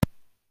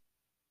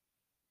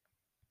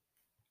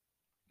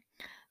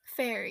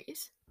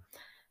Fairies.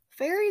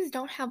 Fairies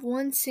don't have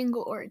one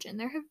single origin.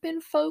 There have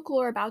been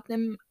folklore about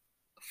them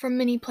from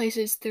many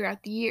places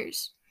throughout the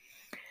years.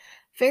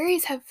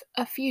 Fairies have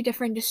a few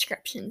different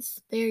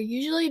descriptions. They are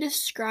usually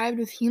described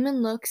with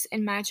human looks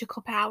and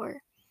magical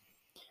power.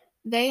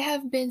 They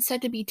have been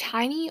said to be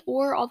tiny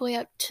or all the way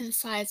up to the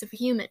size of a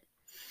human.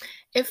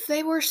 If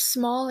they were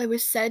small, it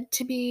was said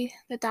to be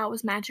that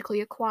was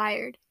magically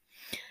acquired.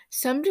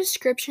 Some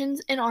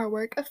descriptions and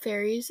artwork of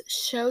fairies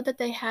showed that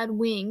they had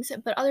wings,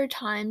 but other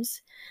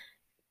times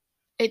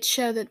it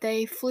showed that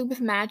they flew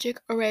with magic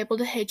or were able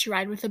to hitch a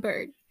ride with a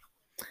bird.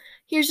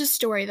 Here's a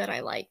story that I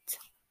liked.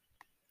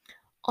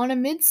 On a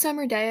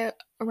midsummer day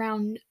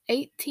around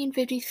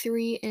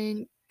 1853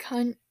 in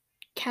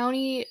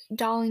County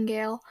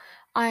Donegal,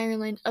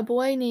 Ireland, a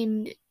boy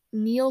named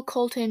Neil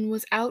Colton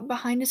was out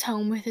behind his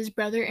home with his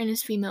brother and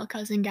his female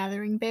cousin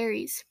gathering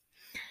berries,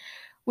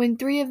 when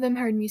three of them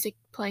heard music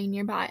playing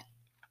nearby.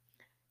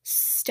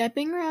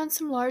 Stepping around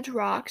some large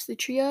rocks, the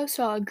trio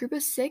saw a group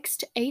of 6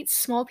 to 8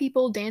 small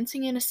people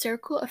dancing in a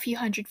circle a few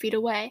hundred feet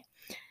away.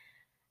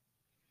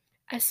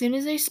 As soon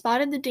as they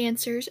spotted the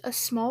dancers, a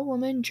small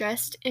woman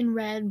dressed in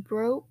red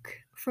broke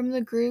from the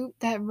group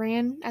that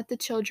ran at the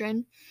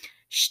children,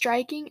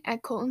 striking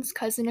at Colton's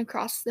cousin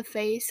across the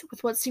face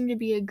with what seemed to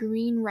be a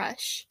green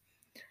rush.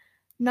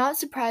 Not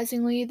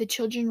surprisingly, the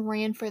children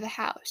ran for the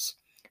house,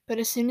 but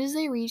as soon as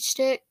they reached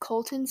it,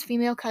 Colton's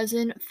female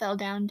cousin fell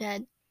down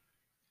dead.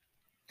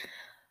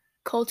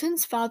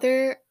 Colton's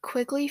father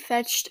quickly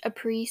fetched a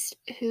priest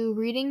who,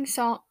 reading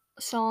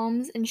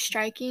psalms and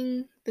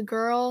striking the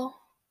girl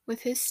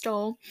with his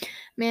stole,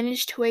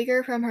 managed to wake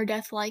her from her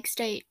death-like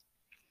state.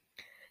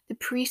 The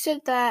priest said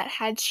that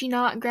had she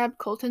not grabbed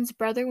Colton's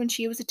brother when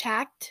she was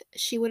attacked,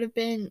 she would have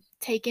been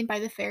taken by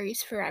the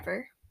fairies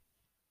forever.